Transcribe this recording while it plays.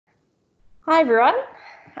Hi everyone.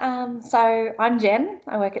 So I'm Jen.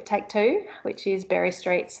 I work at Take Two, which is Berry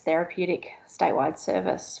Street's therapeutic statewide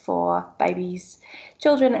service for babies,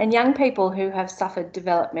 children, and young people who have suffered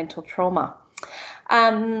developmental trauma.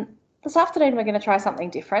 Um, this afternoon, we're going to try something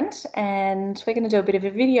different, and we're going to do a bit of a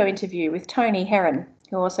video interview with Toni Heron,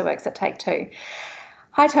 who also works at Take Two.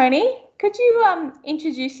 Hi, Toni. Could you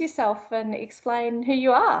introduce yourself and explain who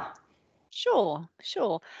you are? Sure.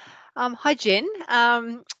 Hi, Jen.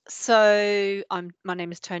 My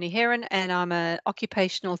name is Toni Heron, and I'm an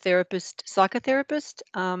occupational therapist, psychotherapist,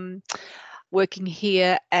 working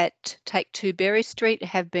here at Take Two Berry Street.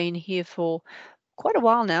 Have been here for quite a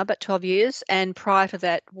while now, about 12 years, and prior to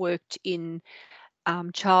that, worked in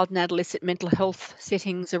child and adolescent mental health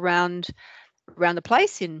settings around the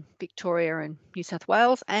place in Victoria and New South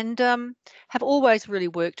Wales, and have always really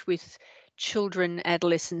worked with children,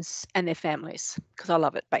 adolescents, and their families because I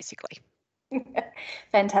love it, basically.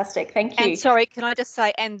 Fantastic. Thank And you. sorry, can I just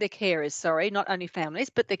say, and the carers, sorry, not only families,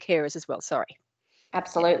 but the carers as well, sorry. Yeah.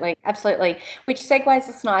 Absolutely, absolutely. Which segues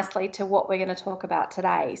us nicely to what we're going to talk about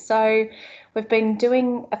today. So, we've been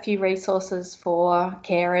doing a few resources for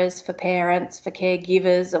carers, for parents, for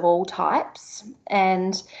caregivers of all types.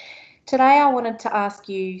 And today I wanted to ask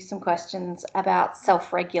you some questions about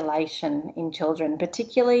self regulation in children,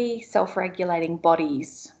 particularly self regulating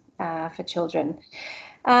bodies for children.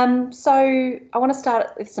 So, I want to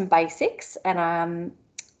start with some basics and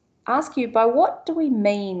ask you, by what do we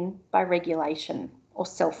mean by regulation or Mm,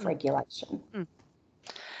 self-regulation? mm.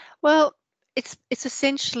 Well, it's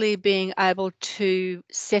essentially being able to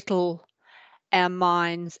settle our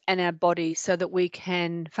minds and our bodies so that we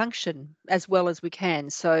can function as well as we can.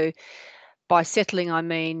 So by settling, I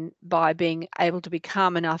mean by being able to be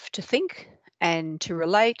calm enough to think and to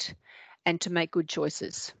relate and to make good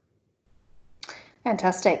choices.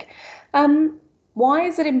 Fantastic. Um, why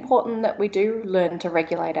is it important that we do learn to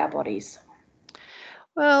regulate our bodies?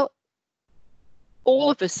 Well,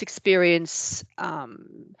 all of us experience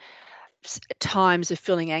times of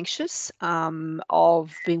feeling anxious,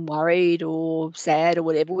 of being worried or sad or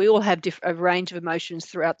whatever. We all have a range of emotions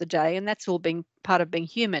throughout the day, and that's all being part of being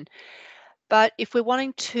human. But if we're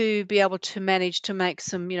wanting to be able to manage to make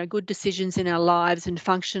some, good decisions in our lives and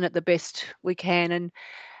function at the best we can, and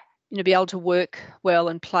be able to work well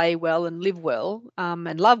and play well and live well,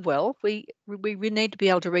 and love well, we need to be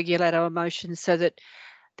able to regulate our emotions so that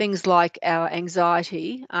things like our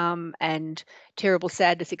anxiety, and terrible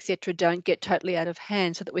sadness, etc., don't get totally out of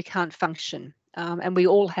hand, so that we can't function. And we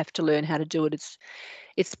all have to learn how to do it.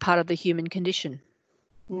 It's part of the human condition.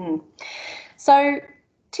 Mm. So,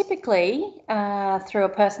 typically, through a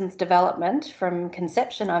person's development from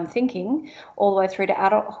conception, I'm thinking, all the way through to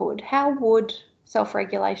adulthood, how would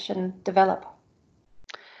self-regulation develop?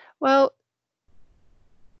 Well,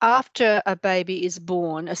 after a baby is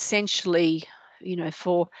born, essentially,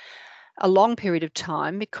 for a long period of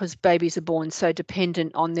time, because babies are born so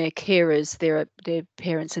dependent on their carers, their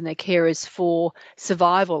parents and their carers for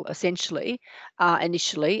survival, essentially,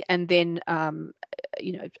 initially, and then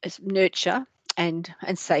as nurture and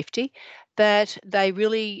safety, that they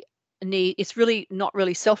really need. It's really not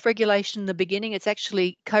really self-regulation in the beginning. It's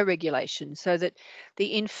actually co-regulation, so that the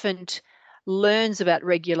infant learns about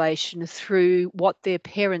regulation through what their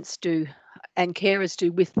parents do and carers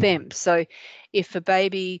do with them. So if a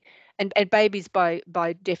baby, and babies by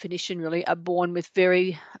definition really are born with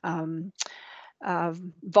very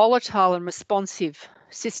volatile and responsive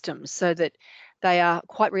systems, so that they are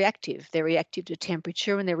quite reactive. They're reactive to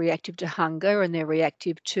temperature, and they're reactive to hunger, and they're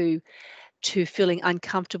reactive to feeling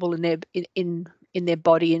uncomfortable in their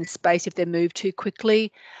body and space if they move too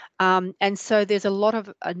quickly. And so there's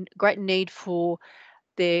a great need for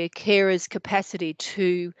their carers' capacity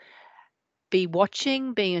to be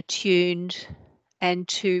watching, being attuned, and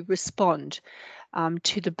to respond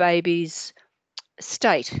to the baby's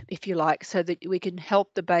state, if you like, so that we can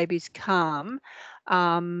help the babies calm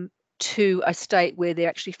to a state where they're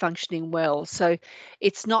actually functioning well. So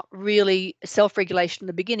it's not really self-regulation in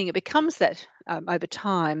the beginning. It becomes that over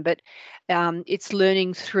time, but it's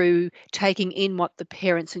learning through taking in what the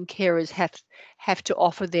parents and carers have to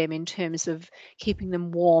offer them in terms of keeping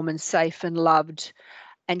them warm and safe and loved,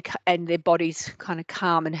 and their bodies kind of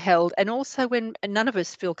calm and held. And also, when and none of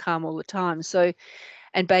us feel calm all the time, so,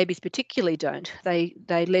 and babies particularly don't, they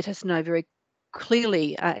let us know very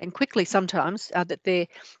clearly and quickly sometimes that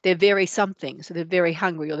they're very something. So they're very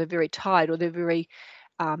hungry, or they're very tired, or they're very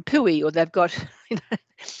pooey, or they've got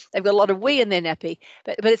they've got a lot of wee in their nappy.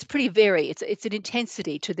 But it's pretty very. It's an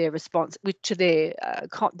intensity to their response, which to their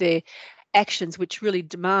actions, which really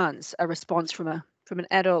demands a response from an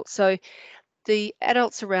adult. So the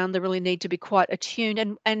adults around them really need to be quite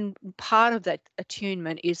attuned, and part of that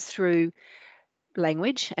attunement is through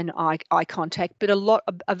language and eye contact, but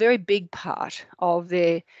a very big part of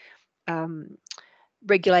their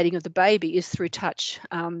regulating of the baby is through touch.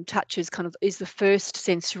 Touch is the first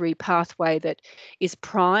sensory pathway that is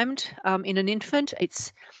primed in an infant.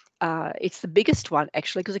 It's the biggest one,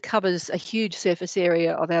 actually, because it covers a huge surface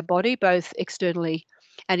area of our body, both externally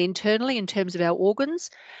and internally in terms of our organs.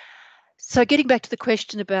 So getting back to the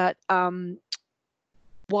question about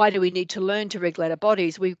why do we need to learn to regulate our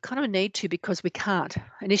bodies, we kind of need to because we can't.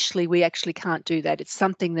 Initially, we actually can't do that. It's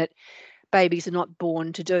something that babies are not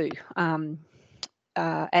born to do.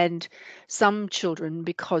 And some children,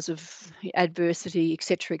 because of adversity,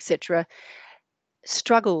 etc.,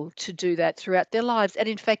 struggle to do that throughout their lives. And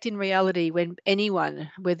in fact, in reality, when anyone,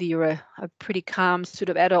 whether you're a pretty calm sort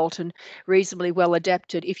of adult and reasonably well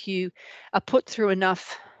adapted, if you are put through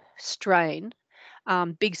enough strain,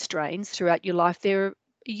 big strains throughout your life, there are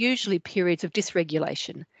usually periods of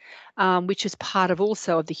dysregulation, which is part of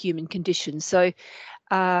also of the human condition. So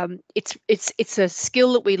it's a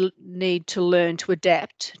skill that we need to learn to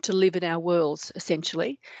adapt to live in our worlds,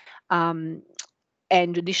 essentially. And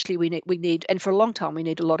initially we need, and for a long time, we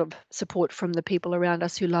need a lot of support from the people around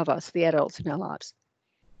us who love us, the adults in our lives.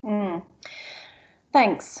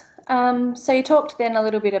 Thanks. So you talked then a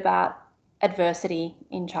little bit about adversity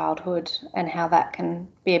in childhood and how that can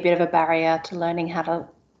be a bit of a barrier to learning how to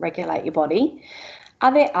regulate your body.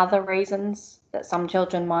 Are there other reasons that some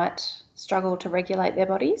children might struggle to regulate their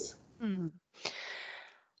bodies?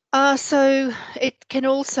 So it can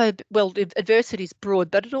also, well, adversity is broad,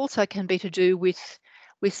 but it also can be to do with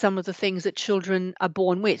some of the things that children are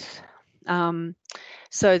born with.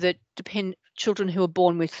 So that children who are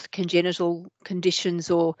born with congenital conditions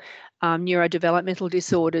or neurodevelopmental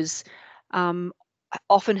disorders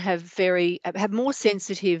often have more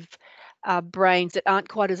sensitive brains that aren't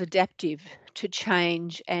quite as adaptive to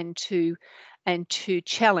change and to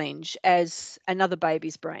challenge as another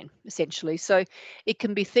baby's brain, essentially. So it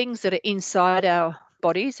can be things that are inside our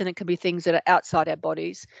bodies, and it can be things that are outside our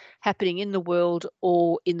bodies, happening in the world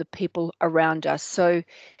or in the people around us. So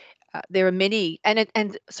there are many,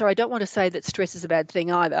 and so I don't want to say that stress is a bad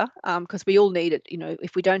thing either, because we all need it.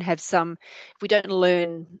 If we don't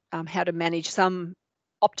learn how to manage some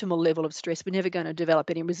optimal level of stress, we're never going to develop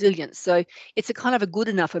any resilience. So it's a kind of a good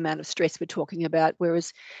enough amount of stress we're talking about.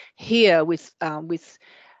 Whereas here with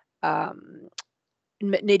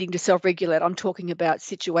needing to self-regulate, I'm talking about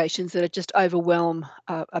situations that are just overwhelm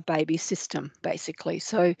a baby's system, basically.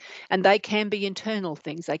 So, and they can be internal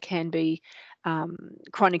things. They can be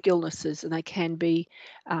chronic illnesses, and they can be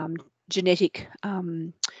genetic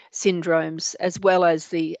syndromes, as well as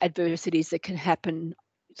the adversities that can happen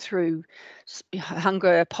through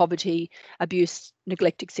hunger, poverty, abuse,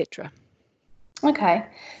 neglect, etc. Okay,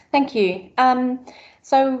 thank you.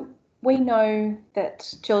 So we know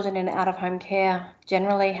that children in out-of-home care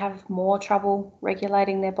generally have more trouble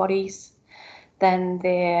regulating their bodies than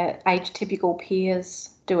their age-typical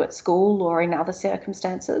peers do at school or in other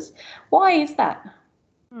circumstances. Why is that?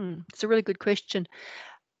 It's a really good question.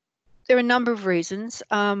 There are a number of reasons.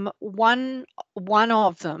 One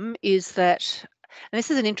of them is that, and this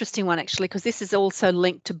is an interesting one actually, because this is also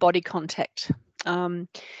linked to body contact.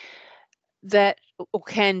 That, or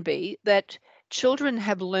can be, that children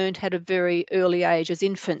have learned at a very early age as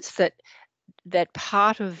infants that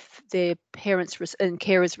part of their parents' and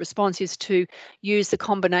carers' response is to use the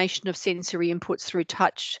combination of sensory inputs through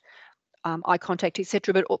touch, eye contact,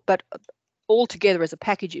 etc., but all together as a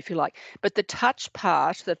package, if you like. But the touch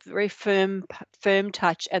part, the very firm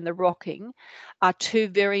touch, and the rocking are two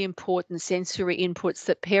very important sensory inputs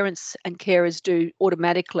that parents and carers do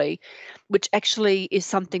automatically, which actually is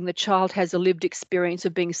something the child has a lived experience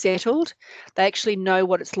of being settled. They actually know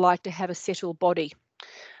what it's like to have a settled body.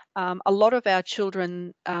 A lot of our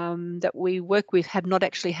children that we work with have not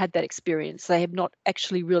actually had that experience. They have not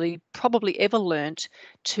actually really probably ever learnt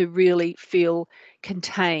to really feel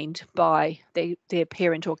contained by their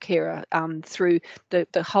parent or carer through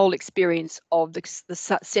the whole experience of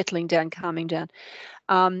the settling down, calming down.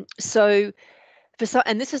 So for some,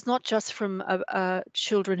 and this is not just from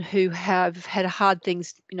children who have had hard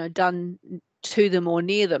things, done to them or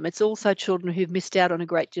near them. It's also children who've missed out on a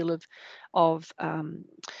great deal of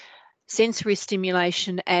sensory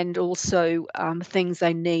stimulation, and also things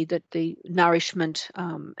they need, that the nourishment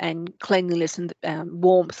and cleanliness and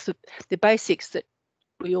warmth, the basics that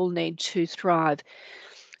we all need to thrive.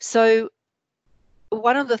 So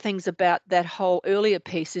one of the things about that whole earlier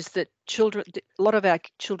piece is that a lot of our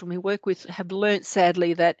children we work with have learnt,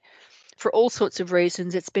 sadly, that for all sorts of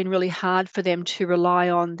reasons, it's been really hard for them to rely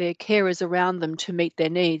on their carers around them to meet their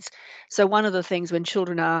needs. So one of the things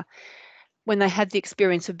when they have the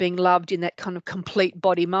experience of being loved in that kind of complete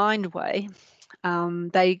body-mind way,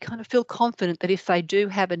 they kind of feel confident that if they do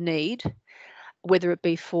have a need, whether it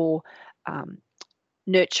be for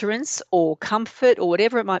nurturance or comfort or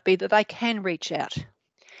whatever it might be, that they can reach out.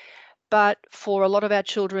 But for a lot of our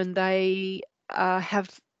children, they have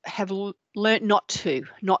learnt not to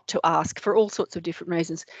ask for all sorts of different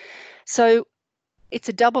reasons. So it's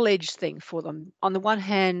a double-edged thing for them. On the one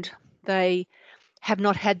hand, they have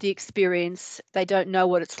not had the experience, they don't know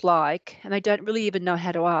what it's like, and they don't really even know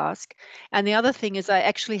how to ask. And the other thing is they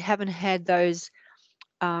actually haven't had those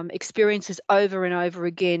experiences over and over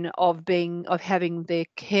again of having their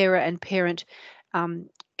carer and parent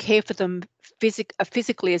care for them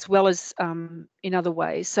physically as well as in other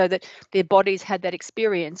ways, so that their bodies had that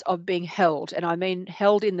experience of being held. And I mean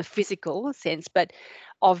held in the physical sense, but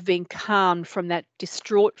of being calmed from that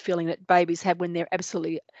distraught feeling that babies have when they're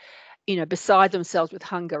absolutely, beside themselves with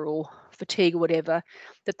hunger or fatigue or whatever,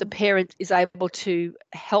 that the parent is able to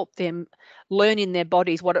help them learn in their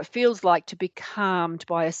bodies what it feels like to be calmed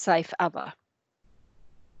by a safe other.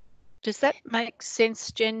 Does that make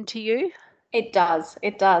sense, Jen, to you? It does.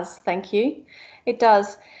 It does. Thank you. It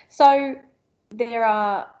does. So there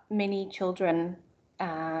are many children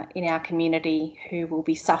in our community who will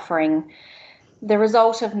be suffering the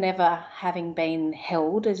result of never having been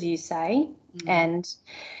held, as you say, and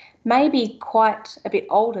maybe quite a bit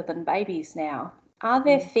older than babies now. Are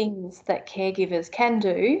there things that caregivers can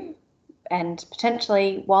do, and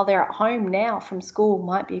potentially while they're at home now from school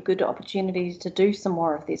might be a good opportunity to do some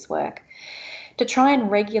more of this work, to try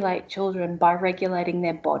and regulate children by regulating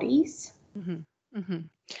their bodies?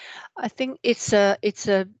 I think it's a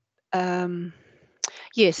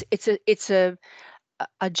yes, it's a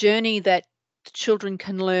journey that children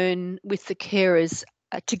can learn with the carers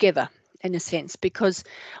together, in a sense, because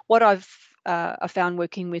what I found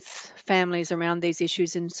working with families around these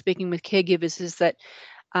issues and speaking with caregivers is that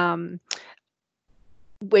when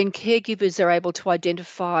caregivers are able to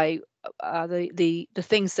identify the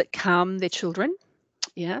things that calm their children,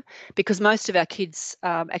 because most of our kids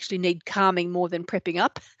actually need calming more than prepping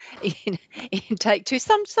up in take two.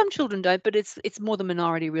 Some children don't, but it's more the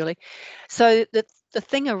minority, really. So the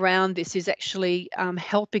thing around this is actually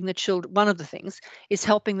helping the children. One of the things is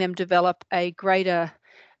helping them develop a greater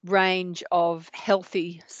range of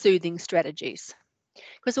healthy soothing strategies,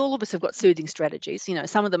 because all of us have got soothing strategies.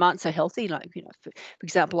 Some of them aren't so healthy. Like, for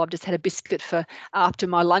example, I've just had a biscuit for after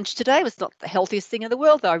my lunch today. It was not the healthiest thing in the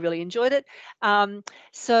world, though I really enjoyed it.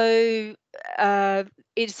 So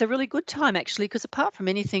it's a really good time, actually, because apart from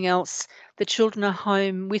anything else, the children are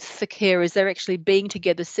home with the carers. They're actually being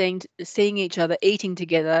together, seeing each other, eating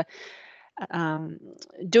together,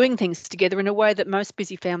 doing things together in a way that most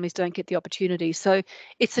busy families don't get the opportunity. So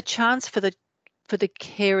it's a chance for the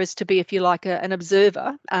carers to be, if you like, an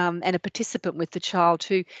observer and a participant with the child,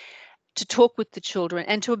 to talk with the children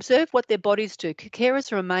and to observe what their bodies do.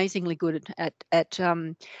 Carers are amazingly good at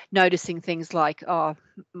noticing things like, oh,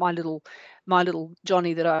 my little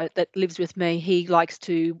Johnny that lives with me, he likes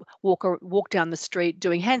to walk down the street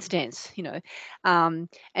doing handstands,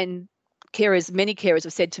 and many carers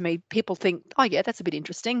have said to me, people think, oh yeah, that's a bit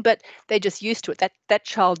interesting, but they're just used to it. That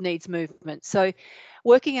child needs movement. So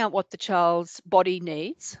working out what the child's body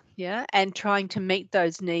needs, and trying to meet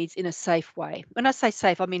those needs in a safe way. When I say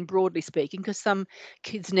safe, I mean broadly speaking, because some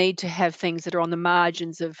kids need to have things that are on the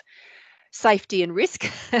margins of safety and risk,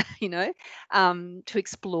 to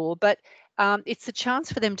explore. But it's a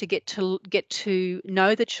chance for them to get to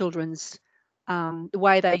know the children's the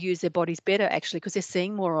way they use their bodies better, actually, because they're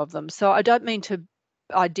seeing more of them. So I don't mean to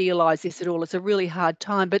idealize this at all. It's a really hard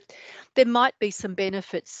time, but there might be some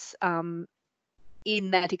benefits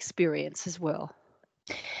in that experience as well.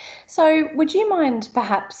 So would you mind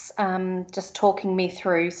perhaps just talking me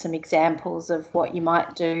through some examples of what you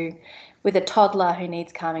might do with a toddler who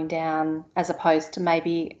needs calming down, as opposed to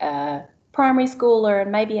maybe a primary schooler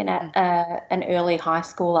and maybe an early high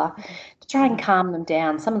schooler, to try and calm them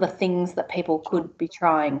down? Some of the things that people could be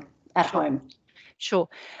trying at home. Sure.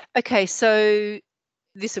 Okay, so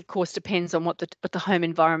this, of course, depends on what the home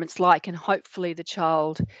environment's like, and hopefully the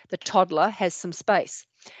toddler, has some space.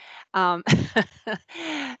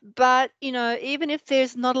 But even if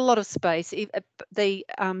there's not a lot of space,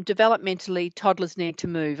 developmentally, toddlers need to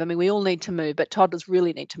move. I mean, we all need to move, but toddlers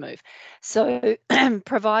really need to move. So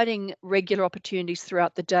providing regular opportunities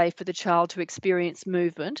throughout the day for the child to experience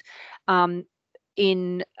movement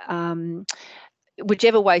in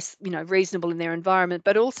whichever way reasonable in their environment,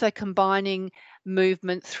 but also combining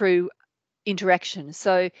movement through interaction.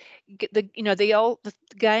 So the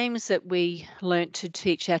games that we learnt to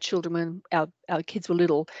teach our children when our kids were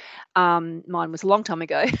little, mine was a long time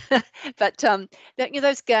ago, but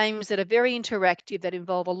those games that are very interactive, that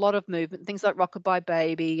involve a lot of movement, things like Rockabye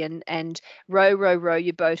Baby and Row Row Row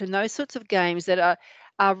Your Boat, and those sorts of games that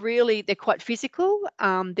are really, they're quite physical,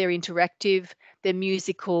 they're interactive, they're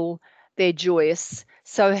musical, they're joyous.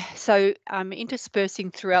 So interspersing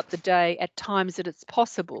throughout the day at times that it's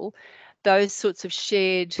possible, those sorts of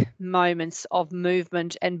shared moments of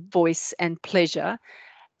movement and voice and pleasure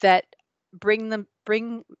that bring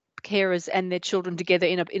carers and their children together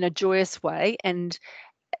in a joyous way, and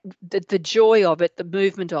the joy of it, the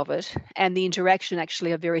movement of it, and the interaction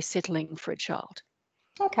actually are very settling for a child.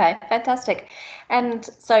 Okay, fantastic. And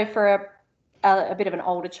so for a bit of an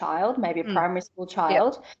older child, maybe a primary school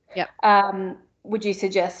child, Yep. would you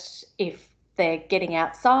suggest if they're getting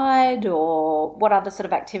outside, or what other sort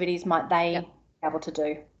of activities might they Yep. be able to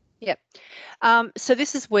do? Yep. So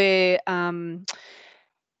this is where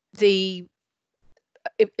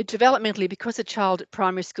developmentally, because a child at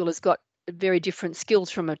primary school has got very different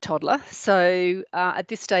skills from a toddler. So at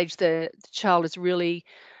this stage, the child is really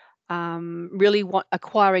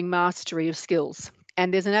acquiring mastery of skills.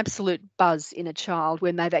 And there's an absolute buzz in a child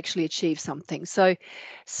when they've actually achieved something.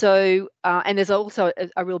 And there's also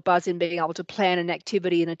a real buzz in being able to plan an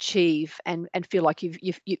activity and achieve and feel like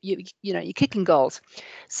you're kicking goals.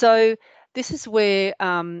 So this is where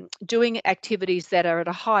doing activities that are at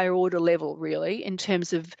a higher order level, really, in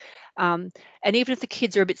terms of, and even if the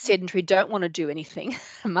kids are a bit sedentary, don't want to do anything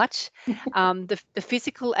much, the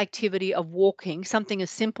physical activity of walking, something as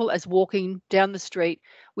simple as walking down the street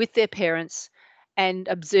with their parents and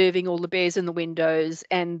observing all the bears in the windows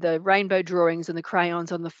and the rainbow drawings and the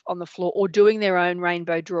crayons on the floor, or doing their own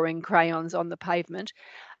rainbow drawing crayons on the pavement.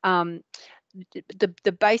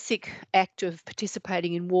 The basic act of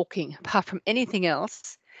participating in walking, apart from anything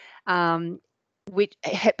else, which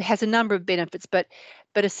has a number of benefits, but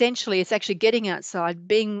essentially it's actually getting outside,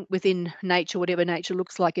 being within nature, whatever nature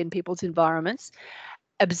looks like in people's environments,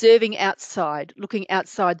 observing outside, looking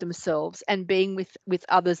outside themselves, and being with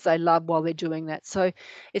others they love while they're doing that. So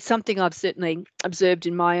it's something I've certainly observed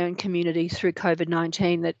in my own community through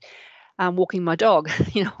COVID-19, that walking my dog,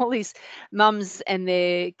 all these mums and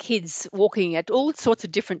their kids walking at all sorts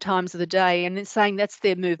of different times of the day, and then saying that's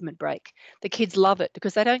their movement break. The kids love it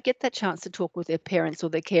because they don't get that chance to talk with their parents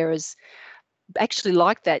or their carers actually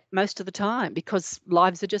like that most of the time, because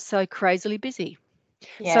lives are just so crazily busy.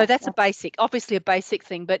 So Yes. that's obviously a basic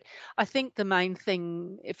thing, but I think the main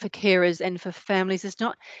thing for carers and for families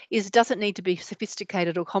doesn't need to be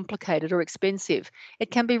sophisticated or complicated or expensive. It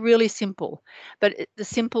can be really simple, but the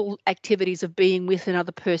simple activities of being with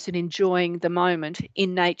another person, enjoying the moment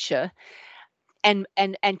in nature, and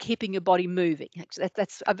keeping your body moving.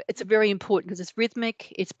 It's very important because it's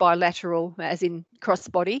rhythmic, it's bilateral, as in cross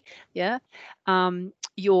body. Yeah.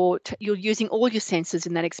 You're using all your senses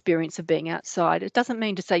in that experience of being outside. It doesn't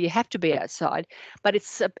mean to say you have to be outside, but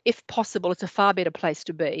if possible, it's a far better place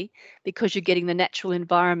to be, because you're getting the natural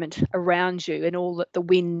environment around you and all the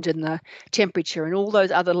wind and the temperature and all those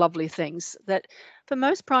other lovely things that, for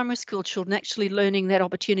most primary school children, actually learning that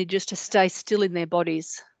opportunity just to stay still in their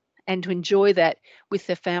bodies and to enjoy that with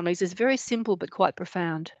their families is very simple but quite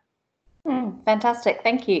profound. Fantastic,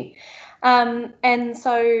 thank you. And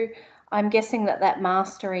so I'm guessing that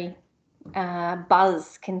mastery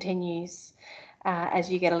buzz continues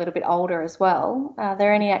as you get a little bit older as well. Are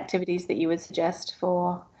there any activities that you would suggest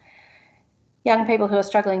for young people who are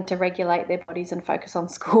struggling to regulate their bodies and focus on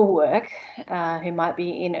schoolwork, who might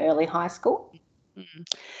be in early high school?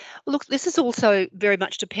 Look, this is also very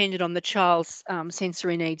much dependent on the child's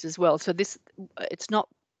sensory needs as well. So it's not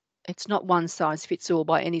one size fits all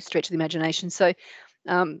by any stretch of the imagination. So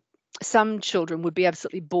some children would be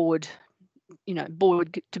absolutely bored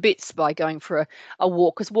to bits by going for a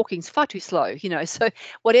walk, because walking's far too slow. So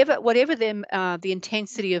whatever them the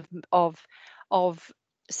intensity of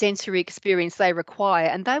sensory experience they require,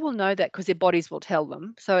 and they will know that because their bodies will tell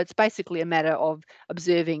them. So it's basically a matter of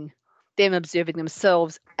observing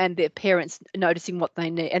themselves, and their parents noticing what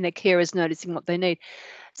they need, and their carers noticing what they need.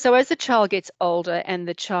 So as the child gets older and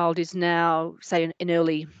the child is now, say, in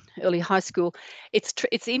early high school,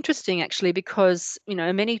 it's interesting actually, because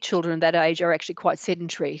many children that age are actually quite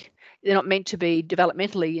sedentary. They're not meant to be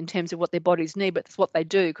developmentally in terms of what their bodies need, but it's what they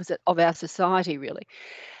do because of our society, really.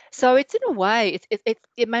 So it's, in a way,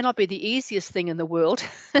 it may not be the easiest thing in the world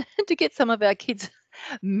to get some of our kids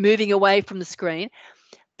moving away from the screen,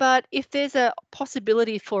 but if there's a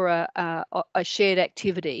possibility for a shared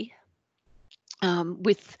activity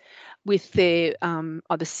with with their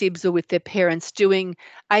either sibs or with their parents, doing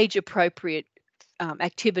age-appropriate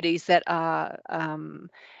activities that are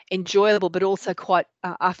enjoyable, but also quite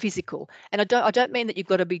are physical. And I don't mean that you've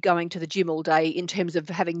got to be going to the gym all day in terms of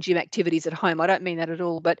having gym activities at home. I don't mean that at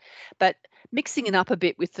all. But mixing it up a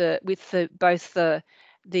bit with the both the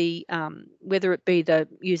whether it be the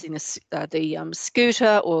using the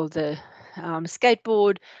scooter or the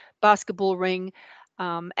skateboard, basketball ring.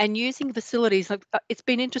 And using facilities, like it's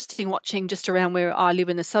been interesting watching just around where I live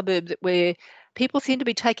in the suburb, where people seem to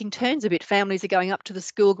be taking turns a bit. Families are going up to the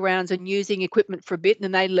school grounds and using equipment for a bit, and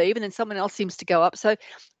then they leave, and then someone else seems to go up. So it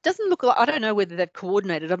doesn't look like, I don't know whether they've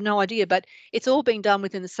coordinated, I've no idea, but it's all being done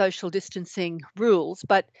within the social distancing rules,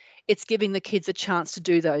 but it's giving the kids a chance to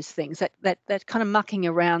do those things, that kind of mucking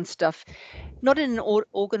around stuff, not in an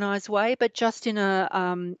organised way, but just in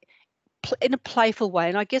a playful way.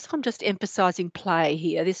 And I guess I'm just emphasizing play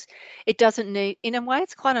here. It doesn't need, in a way,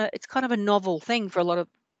 it's kind of a novel thing for a lot of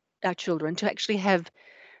our children to actually have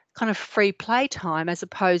kind of free play time as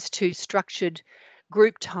opposed to structured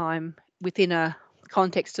group time within a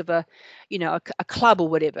context of a club or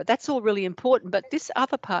whatever. That's all really important, but this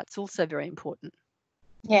other part's also very important.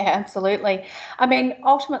 Yeah, absolutely. I mean,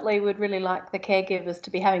 ultimately, we'd really like the caregivers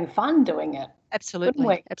to be having fun doing it.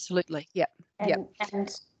 Absolutely. Absolutely. Yeah.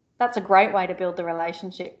 And that's a great way to build the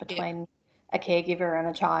relationship between a caregiver and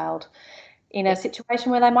a child in a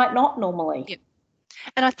situation where they might not normally. Yeah.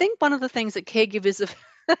 And I think one of the things that caregivers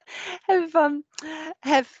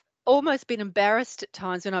have almost been embarrassed at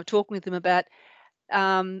times when I'm talking with them about,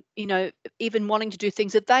 even wanting to do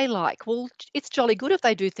things that they like. Well, it's jolly good if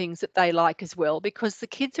they do things that they like as well, because the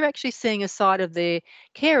kids are actually seeing a side of their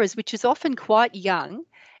carers, which is often quite young.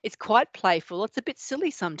 It's quite playful. It's a bit silly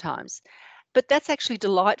sometimes, but that's actually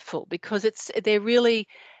delightful because they're really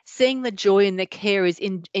seeing the joy in their carers,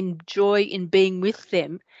 in joy in being with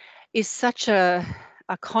them, is such a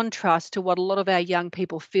contrast to what a lot of our young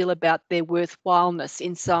people feel about their worthwhileness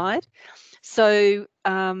inside. So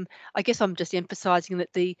I guess I'm just emphasising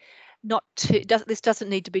that this doesn't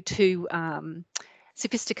need to be too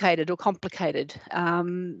sophisticated or complicated,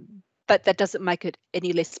 but that doesn't make it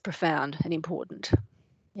any less profound and important.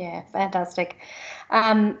 Yeah, fantastic.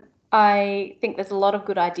 I think there's a lot of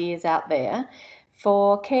good ideas out there.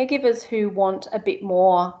 For caregivers who want a bit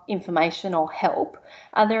more information or help,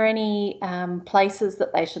 are there any places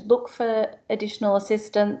that they should look for additional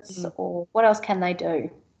assistance, or what else can they do?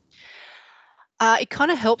 It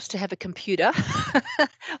kind of helps to have a computer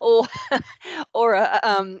or or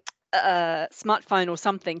a smartphone or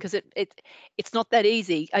something, because it's not that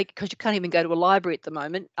easy, because you can't even go to a library at the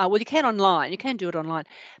moment. Well, you can online, you can do it online,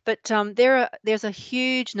 but there's a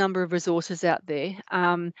huge number of resources out there,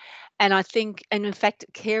 and I think, and in fact,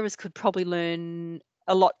 carers could probably learn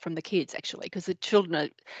a lot from the kids, actually, because the children are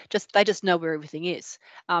they just know where everything is.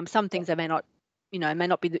 Some things they may not in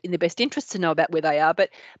their best interest to know about where they are, but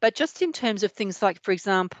just in terms of things like, for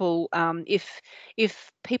example, if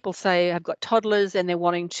people say have got toddlers and they're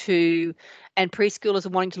wanting to, and preschoolers are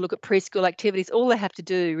wanting to look at preschool activities, all they have to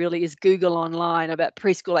do really is Google online about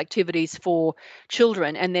preschool activities for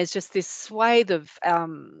children, and there's just this swathe of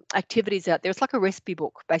activities out there. It's like a recipe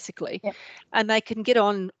book, basically. Yep. And they can get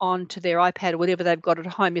onto their iPad or whatever they've got at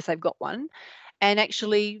home, if they've got one, and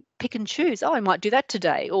actually pick and choose. Oh, I might do that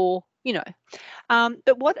today, or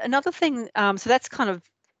but what another thing, so that's kind of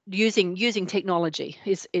using technology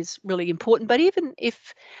is really important. But even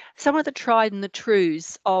if some of the tried and the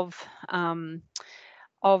trues of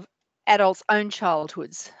adults' own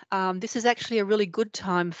childhoods, this is actually a really good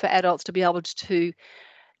time for adults to be able to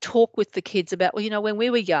talk with the kids about, well, when we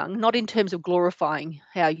were young, not in terms of glorifying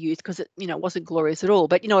our youth, because it wasn't glorious at all,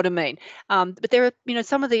 but you know what I mean. But there are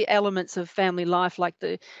some of the elements of family life, like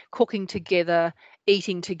the cooking together,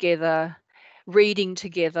 eating together, reading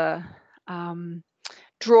together,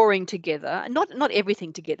 drawing together, and not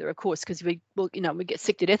everything together, of course, because we get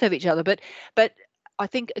sick to death of each other, but I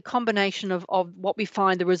think a combination of what we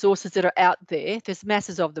find, the resources that are out there, there's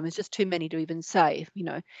masses of them, it's just too many to even say,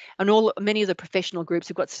 and many of the professional groups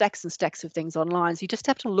have got stacks and stacks of things online, so you just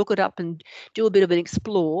have to look it up and do a bit of an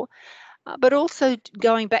explore. But also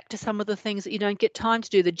going back to some of the things that you don't get time to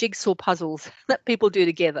do, the jigsaw puzzles that people do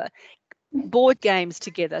together, board games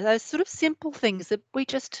together, those sort of simple things that we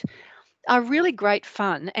just are really great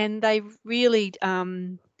fun, and they really,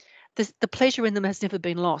 the pleasure in them has never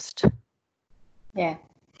been lost. Yeah,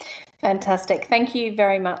 fantastic. Thank you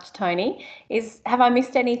very much, Toni. Have I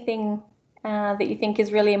missed anything that you think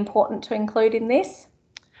is really important to include in this?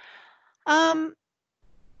 No,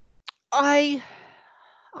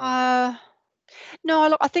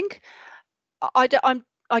 look, I think I'm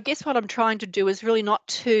I guess what I'm trying to do is really not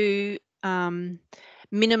to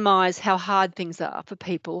minimize how hard things are for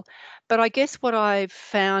people. But I guess what I've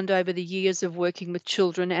found over the years of working with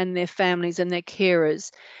children and their families and their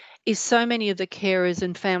carers is so many of the carers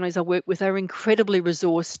and families I work with are incredibly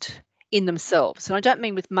resourced in themselves. And I don't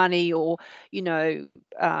mean with money or, you know,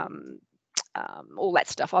 all that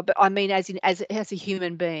stuff. But I mean as a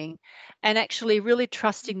human being, and actually really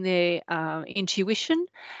trusting their intuition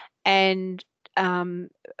and um,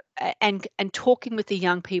 and talking with the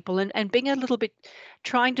young people and being a little bit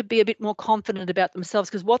trying to be a bit more confident about themselves,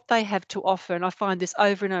 because what they have to offer, and I find this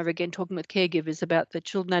over and over again talking with caregivers about the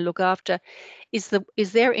children they look after, is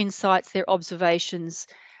their insights, their observations,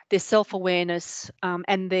 their self-awareness,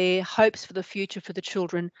 and their hopes for the future for the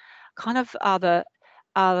children kind of are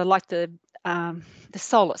like the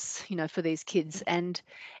solace, you know, for these kids. And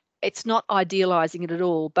it's not idealizing it at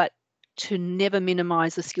all, but to never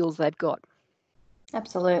minimize the skills they've got.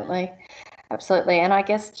 Absolutely. Absolutely. And I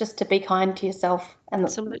guess just to be kind to yourself, and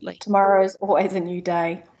Absolutely. tomorrow is always a new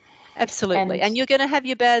day. Absolutely. And you're going to have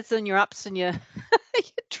your bads and your ups and your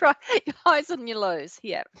your highs and your lows.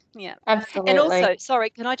 Yeah. Yeah. Absolutely. And also,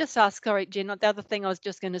 sorry, can I just ask, sorry, Jen, the other thing I was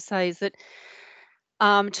just going to say is that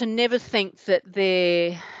to never think that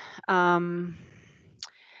their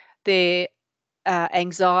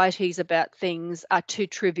anxieties about things are too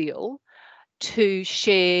trivial to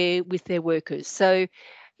share with their workers. So,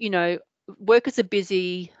 you know, workers are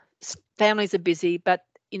busy, families are busy, but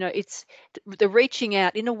you know, it's the reaching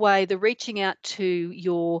out, in a way, the reaching out to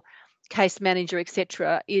your case manager,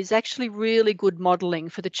 etc., is actually really good modeling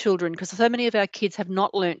for the children, because so many of our kids have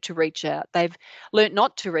not learnt to reach out. They've learnt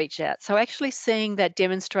not to reach out. So actually seeing that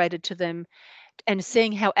demonstrated to them and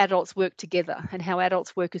seeing how adults work together and how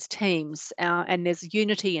adults work as teams, and there's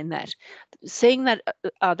unity in that, seeing that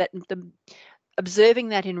observing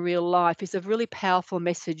that in real life is a really powerful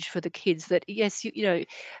message for the kids that yes, you know,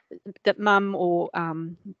 that mum or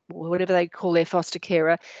whatever they call their foster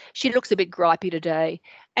carer, she looks a bit gripey today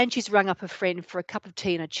and she's rung up a friend for a cup of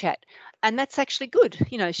tea and a chat, and that's actually good.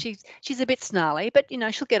 You know, she's a bit snarly, but you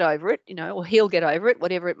know, she'll get over it, you know, or he'll get over it,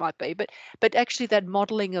 whatever it might be. But actually that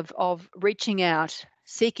modeling of reaching out,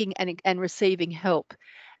 seeking and receiving help,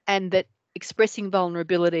 and that expressing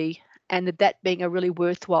vulnerability, and that being a really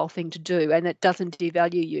worthwhile thing to do, and that doesn't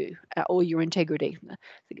devalue you or your integrity. I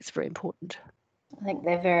think it's very important. I think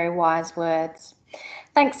they're very wise words.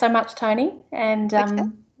 Thanks so much, Toni, and Okay.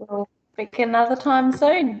 we'll speak another time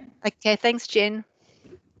soon. Okay, thanks, Jen.